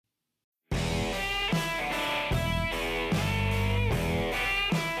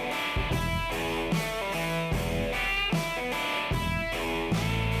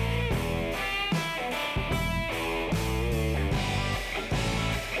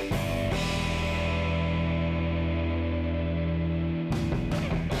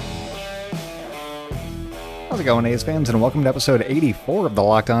How's it going, A's fans, and welcome to episode 84 of the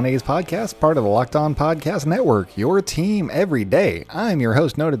Locked On A's podcast, part of the Locked On Podcast Network, your team every day. I'm your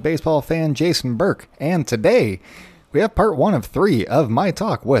host, noted baseball fan Jason Burke, and today we have part 1 of 3 of my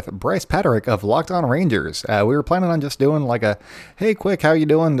talk with Bryce Patrick of Locked On Rangers. We were planning on just doing like a, hey, quick, how you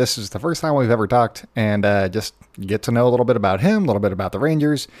doing? This is the first time we've ever talked, and just get to know a little bit about him, a little bit about the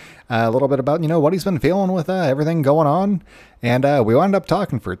Rangers, a little bit about, what he's been feeling with everything going on. And we wound up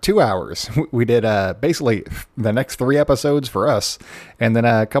talking for 2 hours. We did basically the next 3 episodes for us, and then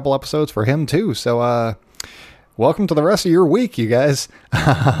a couple episodes for him too. So welcome to the rest of your week, you guys.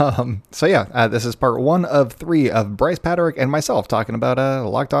 This is part 1 of 3 of Bryce Patrick and myself talking about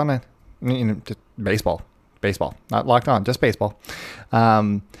Locked On, just baseball, not Locked On, just baseball.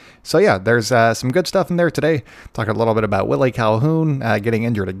 There's some good stuff in there today. Talking a little bit about Willie Calhoun getting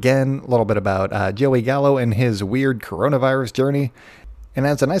injured again, a little bit about Joey Gallo and his weird coronavirus journey. And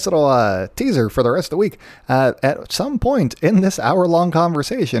as a nice little teaser for the rest of the week, at some point in this hour-long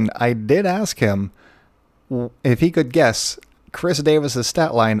conversation, I did ask him if he could guess Chris Davis's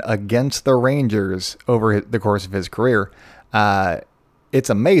stat line against the Rangers over the course of his career. It's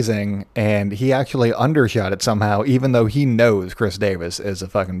amazing, and he actually undershot it somehow, even though he knows Chris Davis is a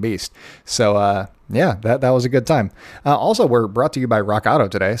fucking beast. So, that was a good time. Also, we're brought to you by Rock Auto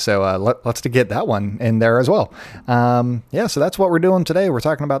today, so let's get that one in there as well. So that's what we're doing today. We're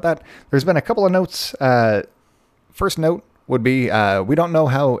talking about that. There's been a couple of notes. First note would be, we don't know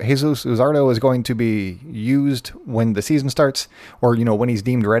how Jesus Luzardo is going to be used when the season starts, or, when he's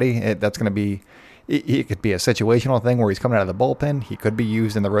deemed ready. That's going to be... It could be a situational thing where he's coming out of the bullpen. He could be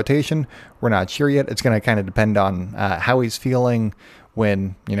used in the rotation. We're not sure yet. It's going to kind of depend on how he's feeling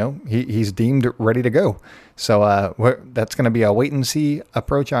when, he's deemed ready to go. So that's going to be a wait-and-see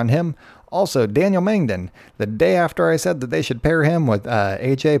approach on him. Also, Daniel Mangden, the day after I said that they should pair him with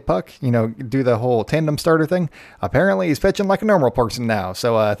A.J. Puck, do the whole tandem starter thing, apparently he's pitching like a normal person now.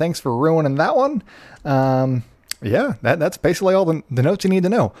 So thanks for ruining that one. That's basically all the notes you need to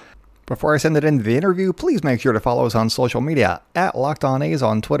know. Before I send it into the interview, please make sure to follow us on social media at Locked On A's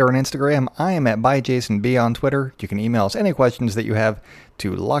on Twitter and Instagram. I am at ByJasonB on Twitter. You can email us any questions that you have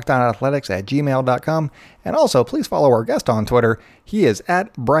to lockedonathletics@gmail.com. And also, please follow our guest on Twitter. He is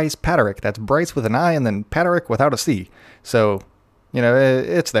at Bryce Patrick. That's Bryce with an I and then Patrick without a C. So,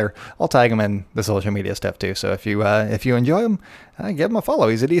 it's there. I'll tag him in the social media stuff too. So if you enjoy him, give him a follow.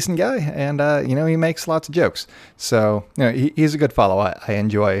 He's a decent guy, and he makes lots of jokes. So he's a good follow. I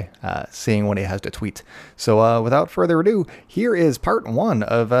enjoy seeing what he has to tweet. So without further ado, here is part 1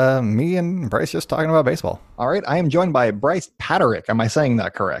 of me and Bryce just talking about baseball. All right, I am joined by Bryce Patrick. Am I saying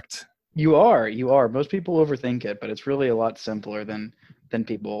that correct? You are. Most people overthink it, but it's really a lot simpler than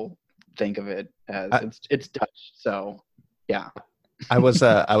people think of it as. It's Dutch, so yeah. I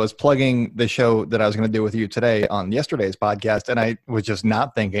was plugging the show that I was going to do with you today on yesterday's podcast, and I was just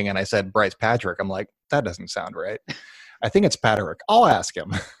not thinking, and I said Bryce Patrick. I'm like, that doesn't sound right. I think it's Patrick. I'll ask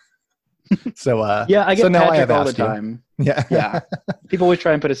him. So I get Patrick all the time. Yeah. People always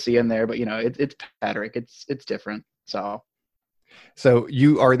try and put a C in there, but it's Patrick. It's different. So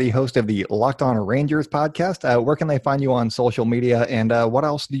you are the host of the Locked On Rangers podcast. Where can they find you on social media, and what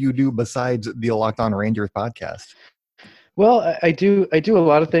else do you do besides the Locked On Rangers podcast? Well, I do a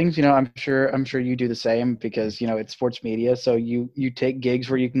lot of things. I'm sure you do the same because it's sports media. So you take gigs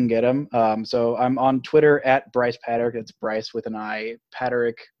where you can get them. So I'm on Twitter at Bryce Patrick. It's Bryce with an I,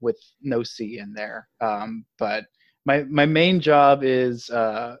 Patrick with no C in there. But my main job is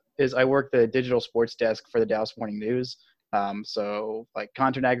I work the digital sports desk for the Dallas Morning News. So like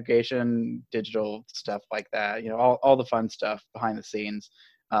content aggregation, digital stuff like that. All the fun stuff behind the scenes.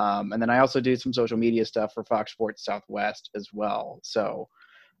 And then I also do some social media stuff for Fox Sports Southwest as well. So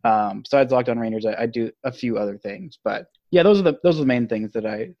besides Locked On Rangers, I do a few other things. But yeah, those are the main things that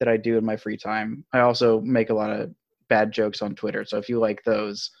I do in my free time. I also make a lot of bad jokes on Twitter. So if you like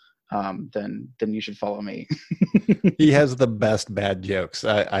those, then you should follow me. He has the best bad jokes.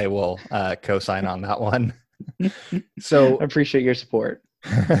 I will co-sign on that one. So I appreciate your support.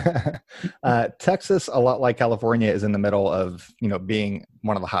 Texas, a lot like California, is in the middle of being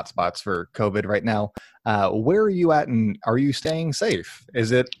one of the hot spots for COVID right now. Where are you at, and are you staying safe?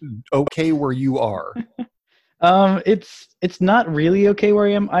 Is it okay where you are? It's not really okay where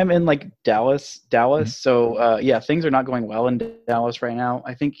I am. I'm in like Dallas. Mm-hmm. So things are not going well in Dallas right now.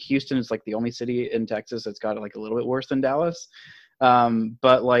 I think Houston is like the only city in Texas that's got it like a little bit worse than Dallas.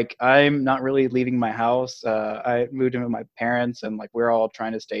 But like, I'm not really leaving my house. I moved in with my parents, and like, we're all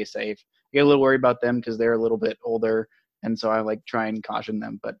trying to stay safe. I get a little worried about them because they're a little bit older. And so I like try and caution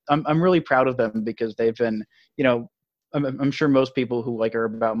them, but I'm really proud of them because they've been, I'm sure most people who like are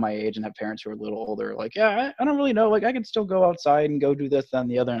about my age and have parents who are a little older are like, yeah, I don't really know. Like I can still go outside and go do this, that, and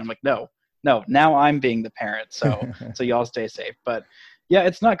the other. And I'm like, no. Now I'm being the parent. So y'all stay safe. But yeah,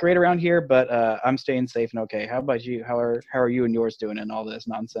 it's not great around here, but I'm staying safe and okay. How about you? How are you and yours doing in all this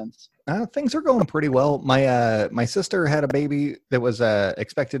nonsense? Things are going pretty well. My sister had a baby that was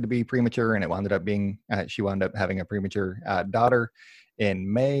expected to be premature, and it wound up being she wound up having a premature daughter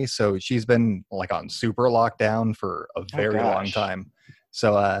in May. So she's been like on super lockdown for a Oh very long gosh. time.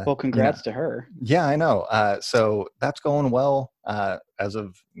 So Well, you know, congrats to her. yeah, I know. So that's going well as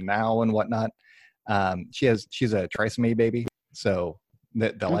of now and whatnot. She's a trisomy baby, so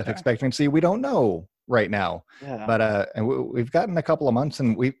the life Okay. expectancy we don't know right now. Yeah. But and we've gotten a couple of months,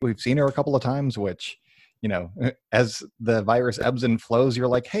 and we've seen her a couple of times, which as the virus ebbs and flows, you're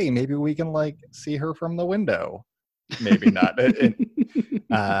like, hey, maybe we can like see her from the window. Maybe not.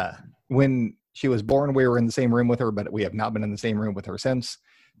 When she was born, we were in the same room with her, but we have not been in the same room with her since.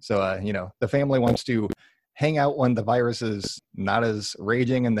 So, the family wants to hang out when the virus is not as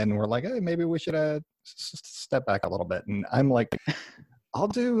raging, and then we're like, hey, maybe we should step back a little bit. And I'm like, I'll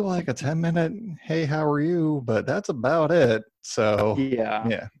do like a 10-minute, hey, how are you? But that's about it. So, Yeah.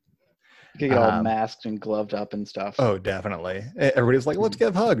 yeah. You get all Um, masked and gloved up and stuff. oh, definitely. Everybody's like, let's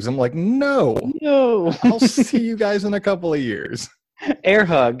give hugs. I'm like, no, No. I'll see you guys in a couple of years. Air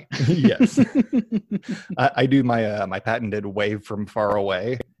hug. Yes. I do my patented wave from far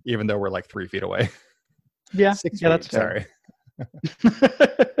away, even though we're like 3 feet away. Yeah. 6 Yeah, feet, that's fair.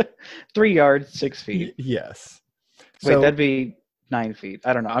 sorry. 3 yards, 6 feet. Yes. Wait, So that'd be 9 feet.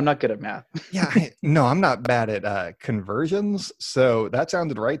 I don't know. I'm not good at math. yeah, no, I'm not bad at conversions. So that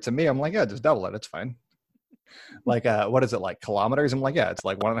sounded right to me. I'm like, yeah, just double it. It's fine. Like, what is it, like kilometers? I'm like, yeah, it's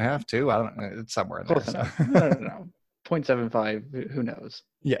like 1.5, 2. I don't know. It's somewhere in there. Close So. enough. I don't know. 0.75. Who knows?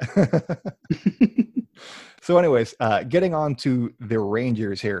 Yeah. So anyways, getting on to the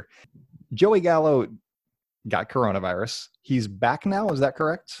Rangers here. Joey Gallo got coronavirus. He's back now. Is that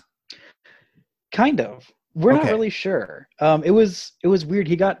correct? Kind of. We're not Okay. really sure. It was weird.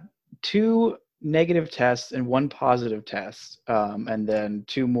 He got 2 negative tests and 1 positive test, and then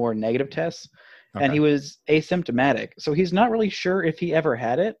 2 more negative tests, and Okay. he was asymptomatic. So he's not really sure if he ever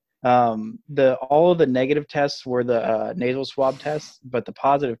had it. The all of the negative tests were the nasal swab tests, but the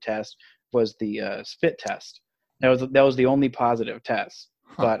positive test was the spit test. That was the only positive test.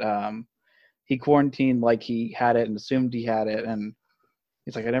 Huh. But he quarantined like he had it and assumed he had it, and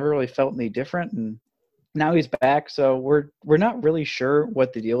he's like, I never really felt any different, and now he's back. So we're not really sure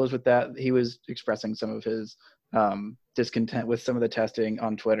what the deal is with that. He was expressing some of his discontent with some of the testing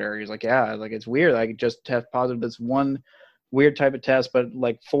on Twitter. He's like, yeah, like it's weird. I just test positive this one weird type of test, but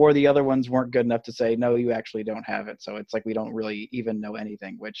like 4 of the other ones weren't good enough to say no, you actually don't have it. So it's like we don't really even know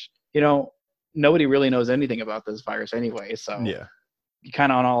anything, which nobody really knows anything about this virus anyway. So Yeah.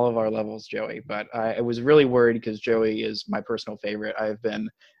 kind of on all of our levels, Joey. But I was really worried because Joey is my personal favorite. I've been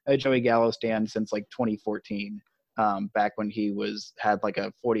a Joey Gallo stan since like 2014, back when he had like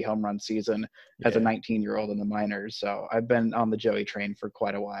a 40 home run season as a Yeah. 19-year-old in the minors. So I've been on the Joey train for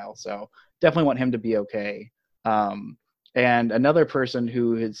quite a while. So definitely want him to be okay. And another person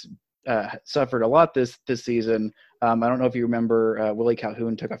who has suffered a lot this season. I don't know if you remember, Willie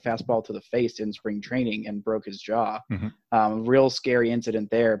Calhoun took a fastball to the face in spring training and broke his jaw. Real scary incident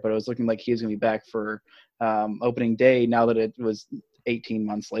there, but it was looking like he was going to be back for opening day now that it was 18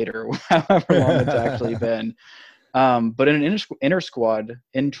 months later, however long it's actually been. But in an intra squad,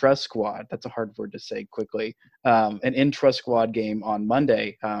 that's a hard word to say quickly, an intra squad game on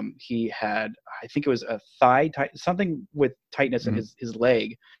Monday, he had, I think it was a something with tightness in his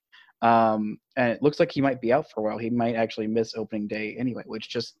leg. And it looks like he might be out for a while. He might actually miss opening day anyway,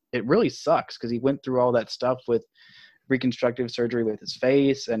 which it really sucks because he went through all that stuff with reconstructive surgery with his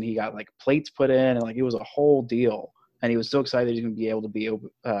face, and he got like plates put in, and like it was a whole deal. And he was so excited he's going to be able to be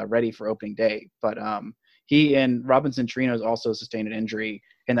ready for opening day. But he and Robinson Chirinos also sustained an injury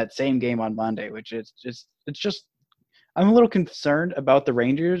in that same game on Monday, which it's just I'm a little concerned about the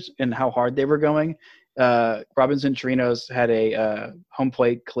Rangers and how hard they were going. Robinson Chirinos had a home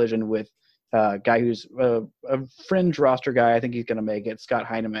plate collision with a guy who's a fringe roster guy. I think he's going to make it, Scott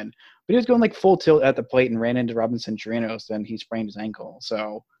Heineman. But he was going like full tilt at the plate and ran into Robinson Chirinos, and he sprained his ankle.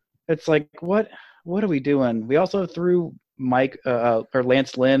 So it's like, what are we doing? We also threw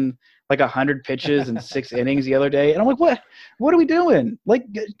Lance Lynn like 100 pitches in 6 innings the other day. And I'm like, what are we doing? Like,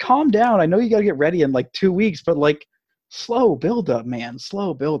 calm down. I know you got to get ready in like 2 weeks, but like slow build up, man,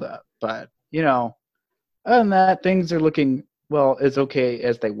 slow build up. But, other than that, things are looking, well, as okay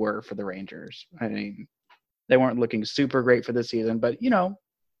as they were for the Rangers. I mean, they weren't looking super great for the season, but,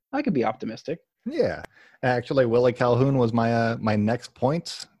 I could be optimistic. Yeah, actually, Willie Calhoun was my next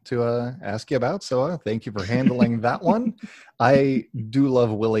point to ask you about. So thank you for handling that one. I do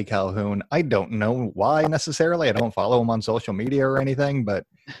love Willie Calhoun. I don't know why necessarily. I don't follow him on social media or anything, but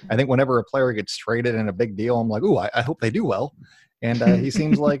I think whenever a player gets traded in a big deal, I'm like, ooh, I hope they do well. And he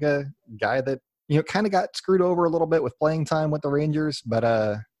seems like a guy that kind of got screwed over a little bit with playing time with the Rangers, but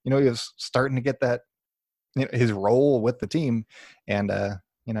he was starting to get that his role with the team, and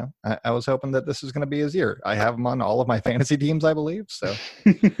I was hoping that this was going to be his year. I have him on all of my fantasy teams, I believe. So,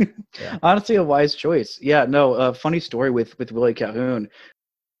 yeah. Honestly, a wise choice. Yeah, no, funny story with Willie Calhoun.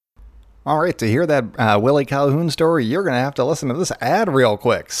 All right, to hear that Willie Calhoun story, you're going to have to listen to this ad real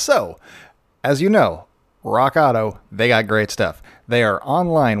quick. So, as you know, Rock Auto, they got great stuff. They are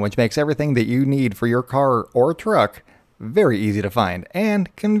online, which makes everything that you need for your car or truck very easy to find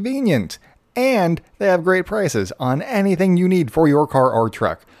and convenient. And they have great prices on anything you need for your car or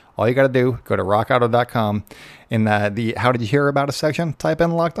truck. All you got to do, go to rockauto.com. In the How Did You Hear About Us section, type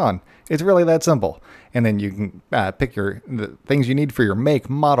in Locked On. It's really that simple. And then you can pick the things you need for your make,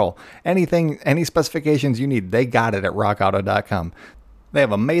 model, anything, any specifications you need. They got it at rockauto.com. They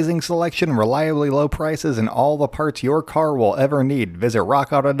have amazing selection, reliably low prices, and all the parts your car will ever need. Visit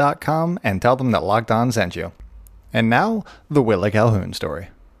rockauto.com and tell them that Locked On sent you. And now, the Willie Calhoun story.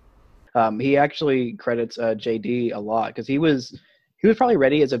 He actually credits JD a lot because he was probably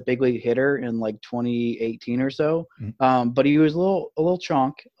ready as a big league hitter in like 2018 or so, but he was a little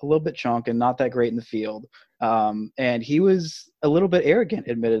bit chunk, and not that great in the field. And he was a little bit arrogant,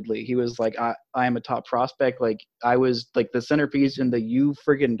 admittedly. He was like, I am a top prospect. Like, I was like the centerpiece in the you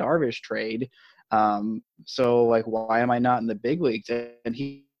friggin' Darvish trade. So like, why am I not in the big leagues? And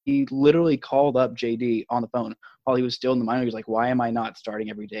he literally called up JD on the phone while he was still in the minor. He was like, why am I not starting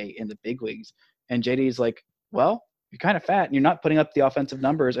every day in the big leagues? And JD's like, well, you're kind of fat and you're not putting up the offensive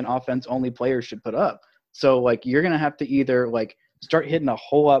numbers and offense only players should put up. So like, you're going to have to either like start hitting a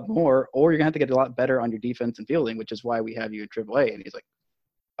whole lot more, or you're gonna have to get a lot better on your defense and fielding, which is why we have you at AAA. And he's like,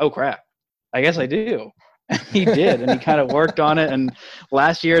 oh crap, I guess I do. He did, and he kind of worked on it. And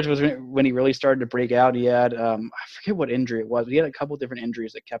last year was when he really started to break out. He had I forget what injury it was, but he had a couple different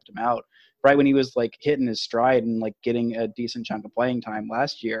injuries that kept him out right when he was like hitting his stride and like getting a decent chunk of playing time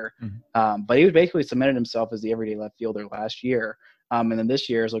last year. But he was basically cemented himself as the everyday left fielder last year. And then this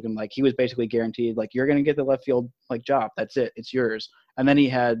year is looking like he was basically guaranteed, like, you're going to get the left field like job. That's it. It's yours. And then he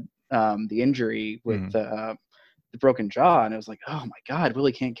had the injury with the broken jaw, and it was like, oh my God,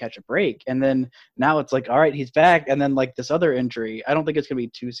 Willie can't catch a break. And then now it's like, all right, he's back. And then like this other injury, I don't think it's going to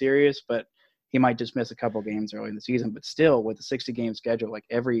be too serious, but he might just miss a couple games early in the season. But still, with a 60-game schedule, like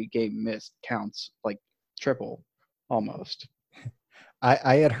every game missed counts like triple almost.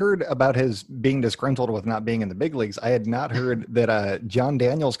 I had heard about his being disgruntled with not being in the big leagues. I had not heard that John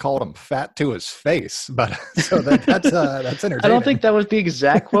Daniels called him fat to his face, but so that's entertaining. I don't think that was the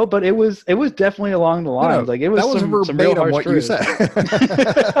exact quote, but it was definitely along the lines. Like, it was that was some real harsh what truth. You said.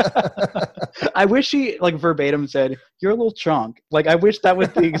 I wish he like verbatim said, "You're a little chunk." Like, I wish that was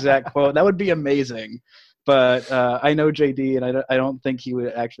the exact quote. That would be amazing. But I know JD, and I don't think he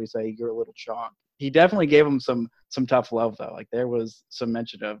would actually say, "You're a little chunk." He definitely gave him some tough love, though. Like, there was some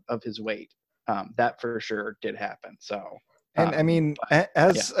mention of his weight. That for sure did happen. So, and I mean,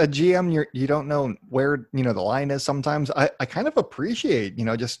 as a GM, you don't know where the line is. Sometimes I kind of appreciate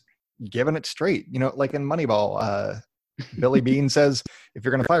just giving it straight. Like in Moneyball, Billy Bean says, if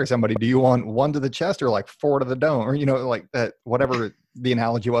you're going to fire somebody, do you want 1 to the chest or like 4 to the dome, or like that? Whatever the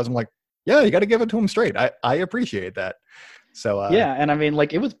analogy was, I'm like, yeah, you got to give it to him straight. I appreciate that. So yeah, and I mean,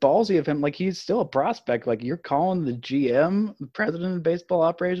 like, it was ballsy of him. Like, he's still a prospect. Like, you're calling the GM, the president of baseball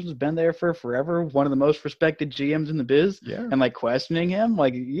operations, been there for forever, one of the most respected GMs in the biz, and like questioning him.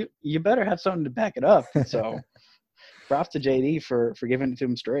 Like, you better have something to back it up. So, props to JD for giving it to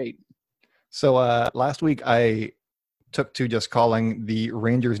him straight. So last week I took to just calling the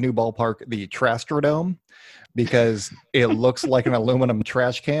Rangers' new ballpark the Trastrodome because it looks like an aluminum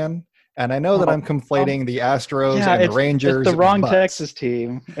trash can. And I know that I'm conflating the Astros and the Rangers. It's the wrong Texas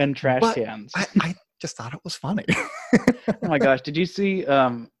team and trash cans. I just thought it was funny. Oh my gosh. Did you see,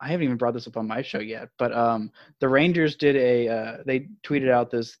 I haven't even brought this up on my show yet, but the Rangers did they tweeted out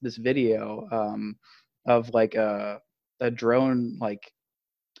this video of like a drone, like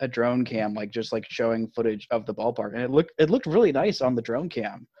a drone cam, like just like showing footage of the ballpark. And it looked really nice on the drone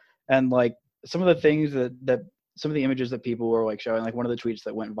cam. And like some of the things that some of the images that people were like showing, like one of the tweets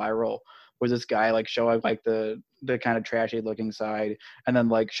that went viral was this guy like showing like the kind of trashy looking side, and then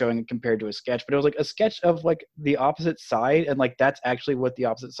like showing it compared to a sketch, but it was like a sketch of like the opposite side, and like that's actually what the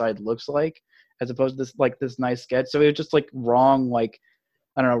opposite side looks like, as opposed to this nice sketch. So it was just like wrong, like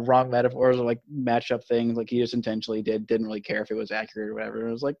I don't know, wrong metaphors or like matchup things. Like he just intentionally didn't really care if it was accurate or whatever. And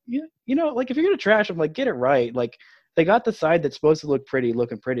it was like, yeah, like if you're gonna trash them, like get it right. Like they got the side that's supposed to look pretty,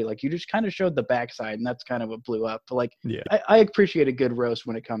 looking pretty. Like you just kind of showed the backside, and that's kind of what blew up. But like Yeah. I appreciate a good roast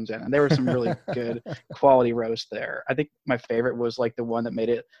when it comes in, and there were some really good quality roast there. I think my favorite was like the one that made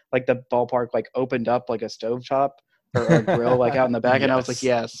it like the ballpark like opened up like a stovetop or a grill like out in the back, and I was like,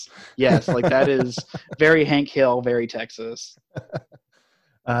 yes, like that is very Hank Hill, very Texas.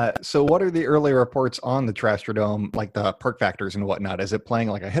 So what are the early reports on the Trastrodome, like the park factors and whatnot? Is it playing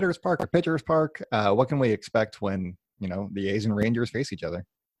like a hitter's park, a pitcher's park? What can we expect when, the A's and Rangers face each other?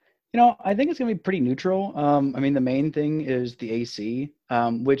 I think it's going to be pretty neutral. I mean, the main thing is the AC,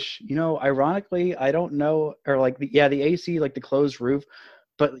 which, ironically, I don't know, or like, the AC, like the closed roof.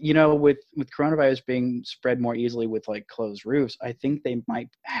 But, with coronavirus being spread more easily with like closed roofs, I think they might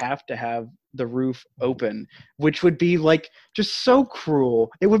have to have the roof open, which would be like just so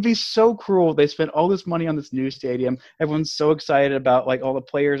cruel. It would be so cruel. They spent all this money on this new stadium. Everyone's so excited about like all the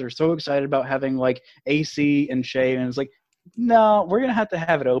players are so excited about having like AC and shade. And it's like, no, we're going to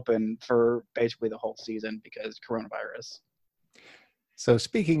have it open for basically the whole season because coronavirus. So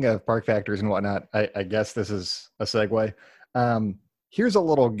speaking of park factors and whatnot, I guess this is a segue. Here's a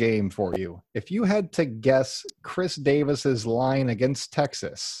little game for you. If you had to guess Chris Davis's line against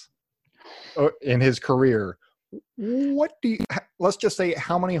Texas in his career, let's just say,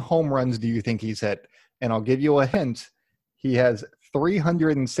 how many home runs do you think he's hit? And I'll give you a hint. He has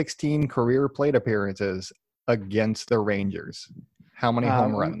 316 career plate appearances against the Rangers. How many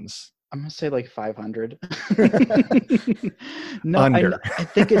home runs? I'm gonna say like 500. No, Under. I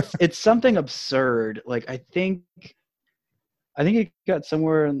think it's something absurd. Like I think it got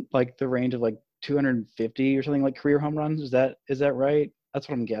somewhere in like the range of like 250 or something, like career home runs. Is that right? That's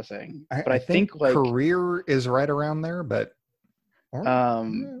what I'm guessing. But I think like career is right around there, but but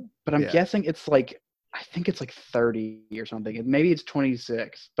I'm guessing it's like, I think it's like 30 or something. Maybe it's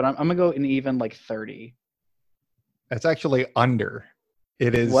 26, but I'm gonna go in even like 30. It's actually under.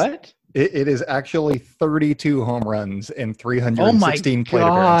 It is what? It is actually 32 home runs and 316 plate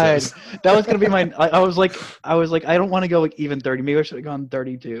appearances. That was gonna be my. I was like, I don't want to go like even 30. Maybe I should have gone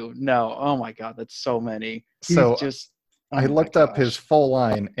 32. No, oh my god, that's so many. So I looked up his full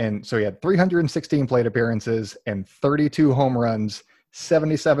line, and so he had 316 plate appearances and 32 home runs,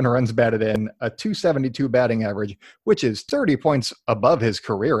 77 runs batted in, a 272 batting average, which is 30 points above his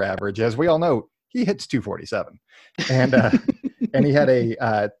career average. As we all know, he hits 247, and and he had a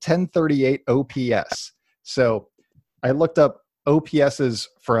 1038 OPS. So I looked up OPSs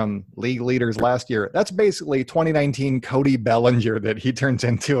from league leaders last year. That's basically 2019 Cody Bellinger that he turns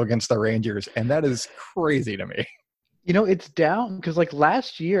into against the Rangers, and that is crazy to me. It's down because like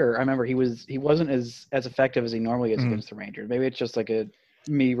last year, I remember he wasn't as effective as he normally is against the Rangers. Maybe it's just like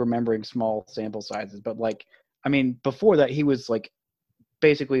me remembering small sample sizes, but like, I mean, before that, he was like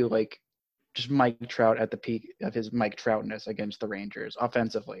basically like just Mike Trout at the peak of his Mike Troutness against the Rangers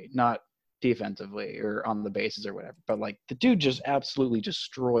offensively, not defensively or on the bases or whatever. But like the dude just absolutely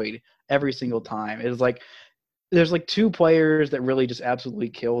destroyed every single time. It was like there's like two players that really just absolutely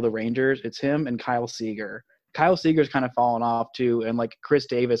kill the Rangers. It's him and Kyle Seager. Kyle Seager's kind of fallen off too, and like Chris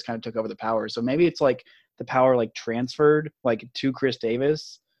Davis kind of took over the power. So maybe it's like the power like transferred like to Chris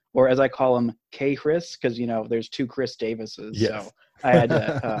Davis, or as I call him, K Chris, because there's two Chris Davises. Yes. So I had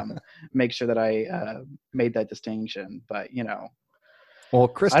to make sure that I made that distinction. But well,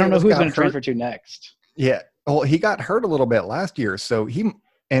 Chris, I don't know who's going to transfer to next. Yeah, well, he got hurt a little bit last year, so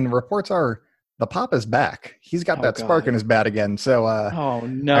and reports are the Pop is back. He's got that spark in his bat again. So, oh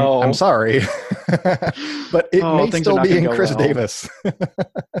no, I'm sorry, but it may still be in Chris Davis.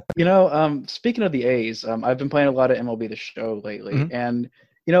 Speaking of the A's, I've been playing a lot of MLB The Show lately, Mm-hmm. and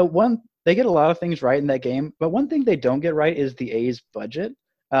they get a lot of things right in that game, but one thing they don't get right is the A's budget.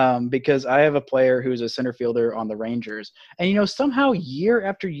 Because I have a player who's a center fielder on the Rangers, and somehow year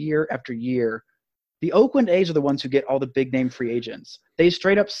after year after year, the Oakland A's are the ones who get all the big name free agents. They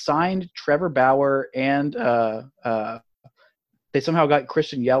straight up signed Trevor Bauer and they somehow got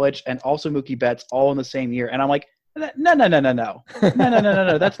Christian Yelich and also Mookie Betts all in the same year. And I'm like, no.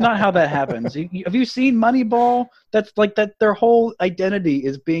 That's not how that happens. Have you seen Moneyball? That's like that. Their whole identity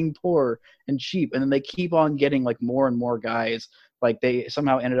is being poor and cheap, and then they keep on getting like more and more guys. Like they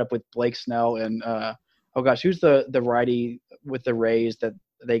somehow ended up with Blake Snell and oh gosh, who's the righty with the Rays that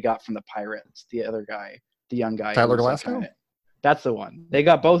they got from the Pirates? The other guy, the young guy, Tyler Glasnow. That's the one. They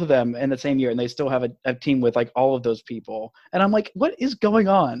got both of them in the same year, and they still have a team with like all of those people. And I'm like, what is going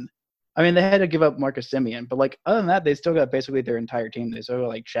on? I mean, they had to give up Marcus Semien, but like other than that, they still got basically their entire team. They still got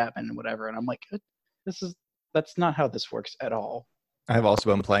like Chapman and whatever. And I'm like, that's not how this works at all. I've also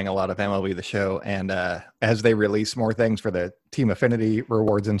been playing a lot of MLB The Show, and as they release more things for the team affinity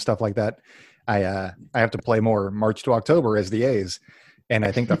rewards and stuff like that, I have to play more March to October as the A's. And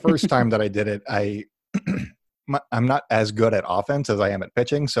I think the first time that I did it, I'm not as good at offense as I am at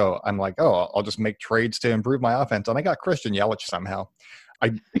pitching, so I'm like, oh, I'll just make trades to improve my offense, and I got Christian Yelich somehow.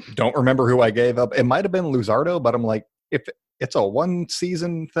 I don't remember who I gave up. It might have been Luzardo, but I'm like, if it's a one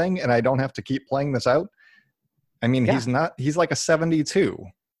season thing and I don't have to keep playing this out, I mean, Yeah. he's like a 72.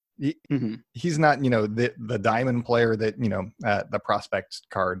 Hmm. He's not, the diamond player that, the prospect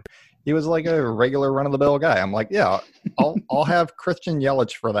card. He was like a regular run of the mill guy. I'm like, yeah, I'll have Christian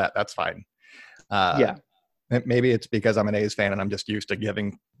Yelich for that. That's fine. Uh, Yeah. Maybe it's because I'm an A's fan and I'm just used to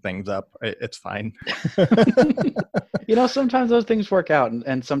giving things up. It's fine. Sometimes those things work out,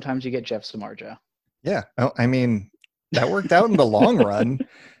 and sometimes you get Jeff Samardzija. Yeah. I mean, that worked out in the long run.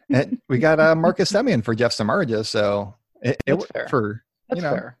 And we got Marcus Semien for Jeff Samardzija, so That's fair. That's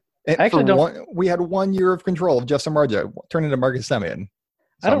fair. I for actually don't. we had 1 year of control of Jeff Samardzija turned into Marcus Semien.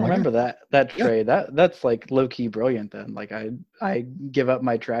 I So I'm don't like, remember that yeah, trade. That's like low key brilliant. Then, like I give up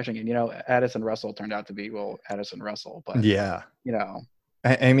my trashing, and Addison Russell turned out to be Addison Russell, but yeah. you know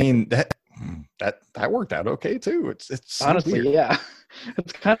I mean that worked out okay too. It's so honestly, weird. yeah,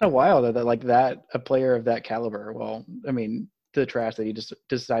 it's kind of wild that like that a player of that caliber. Well, I mean, the trash that he just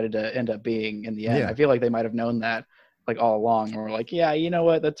decided to end up being in the end. Yeah. I feel like they might have known that like all along, and we're like, yeah, you know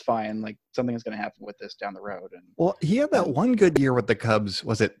what, that's fine. Like something's going to happen with this down the road, Well, he had that and one good year with the Cubs.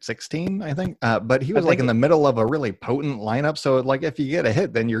 Was it 16? I think. But he I was like think in the middle of a really potent lineup. So like if you get a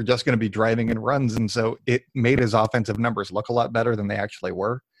hit, then you're just going to be driving in runs, and so it made his offensive numbers look a lot better than they actually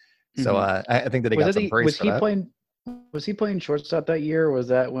were. So mhm. I think that he Was got it some the praise for that. was he playing shortstop that year? Or was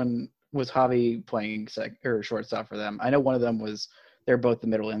that when was Javi playing or shortstop for them? I know one of them was they're both the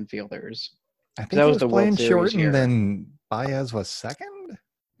middle infielders I because think that he was was the World playing short, Series and year. then Baez was second.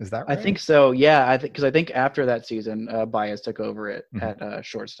 Is that I right? think so. Yeah, I think because I think after that season, Baez took over it Mhm. at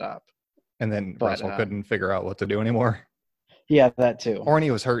shortstop. And then But Russell couldn't figure out what to do anymore, yeah, that too. or when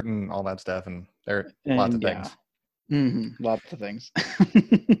he was hurt and all that stuff, and there are lots of And yeah, things. lots of things.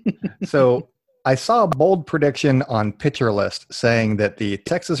 So I saw a bold prediction on Pitcher List saying that the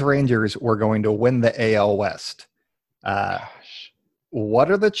Texas Rangers were going to win the AL West. Uh, Gosh. what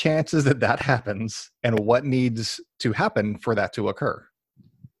are the chances that that happens, and what needs to happen for that to occur?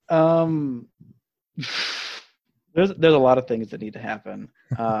 Um, there's a lot of things that need to happen.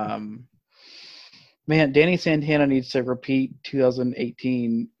 Man, Danny Santana needs to repeat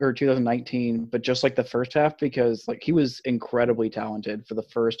 2018 or 2019, but just like the first half, because like he was incredibly talented for the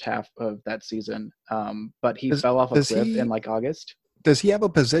first half of that season. But he Does fell off a does cliff in he like August. does he have a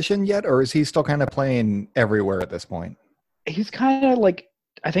position yet, or is he still kind of playing everywhere at this point? He's kind of like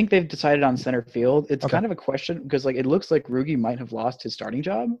I think they've decided on center field. It's Okay. kind of a question because like it looks like Rugi might have lost his starting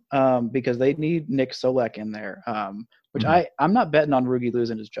job because they need Nick Solak in there. Which Mhm. I'm not betting on Rugi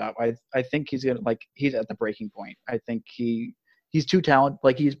losing his job. I think he's gonna like he's at the breaking point. I think he's too talented.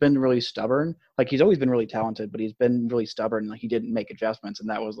 Like he's been really stubborn. Like he's always been really talented, but he's been really stubborn. Like he didn't make adjustments, and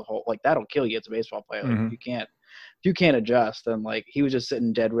that was the whole like that'll kill you as a baseball player. Like Mhm. if you can't adjust, then like he was just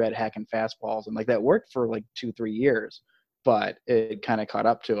sitting dead red hacking fastballs, and like that worked for like 2-3 years, but it kind of caught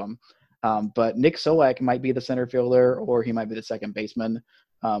up to him. But Nick Solak might be the center fielder, or he might be the second baseman,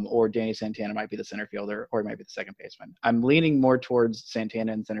 or Danny Santana might be the center fielder, or he might be the second baseman. I'm leaning more towards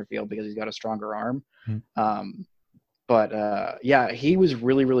Santana in center field because he's got a stronger arm. Mhm. But yeah, he was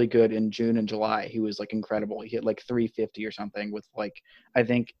really, really good in June and July. He was like incredible. He hit like 350 or something with like, I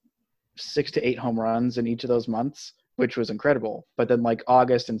think 6 to 8 home runs in each of those months, which was incredible. But then like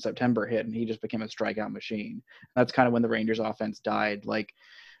August and September hit and he just became a strikeout machine. That's kind of when the Rangers offense died. Like,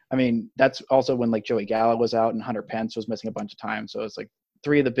 I mean, that's also when like Joey Gallo was out and Hunter Pence was missing a bunch of time. So it's like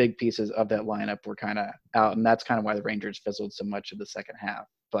three of the big pieces of that lineup were kind of out. And that's kind of why the Rangers fizzled so much of the second half.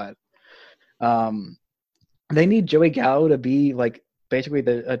 But um, they need Joey Gallo to be like basically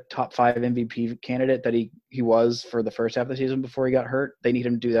a top 5 MVP candidate that he was for the first half of the season before he got hurt. They need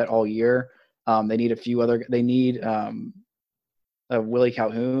him to do that all year. They need a few other. They need Willie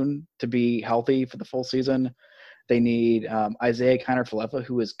Calhoun to be healthy for the full season. They need Isaiah Kiner-Falefa,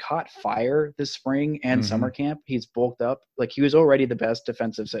 who has caught fire this spring and summer Mhm. camp. He's bulked up. Like he was already the best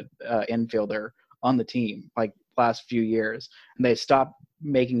defensive infielder on the team, like last few years, and they stopped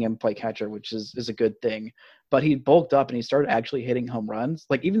making him play catcher, which is a good thing. But he bulked up and he started actually hitting home runs.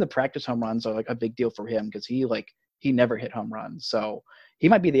 Like even the practice home runs are like a big deal for him because he never hit home runs. So he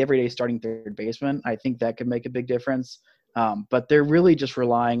might be the everyday starting third baseman. I think that could make a big difference. But they're really just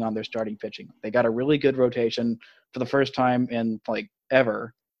relying on their starting pitching. They got a really good rotation for the first time in like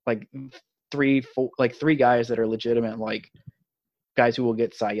ever, like three guys that are legitimate, like guys who will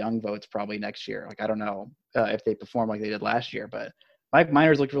get Cy Young votes probably next year. Like, I don't know if they perform like they did last year, but Mike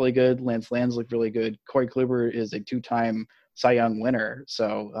Miners looked really good. Lance Lands looked really good. Corey Kluber is a 2-time Cy Young winner.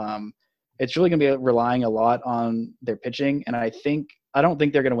 So it's really going to be relying a lot on their pitching. And I don't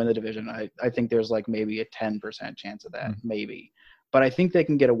think they're going to win the division. I think there's like maybe a 10% chance of that, maybe. But I think they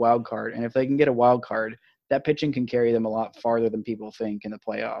can get a wild card. And if they can get a wild card, that pitching can carry them a lot farther than people think in the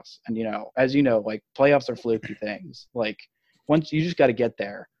playoffs. And, as you know, like playoffs are fluky things. Like once you just got to get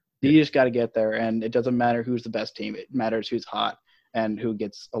there. You just got to get there. And it doesn't matter who's the best team. It matters who's hot and who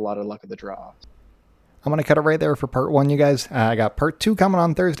gets a lot of luck of the draw. I'm going to cut it right there for part 1, you guys. I got part 2 coming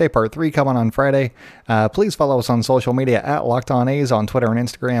on Thursday, part 3 coming on Friday. Please follow us on social media at Locked On A's on Twitter and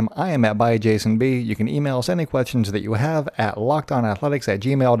Instagram. I am at ByJasonB. You can email us any questions that you have at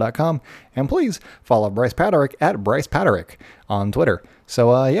lockedonathletics@gmail.com. And please follow Bryce Paterick at Bryce Paterick on Twitter.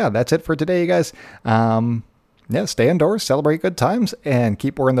 So, that's it for today, you guys. Stay indoors, celebrate good times, and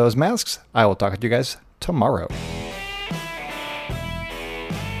keep wearing those masks. I will talk to you guys tomorrow.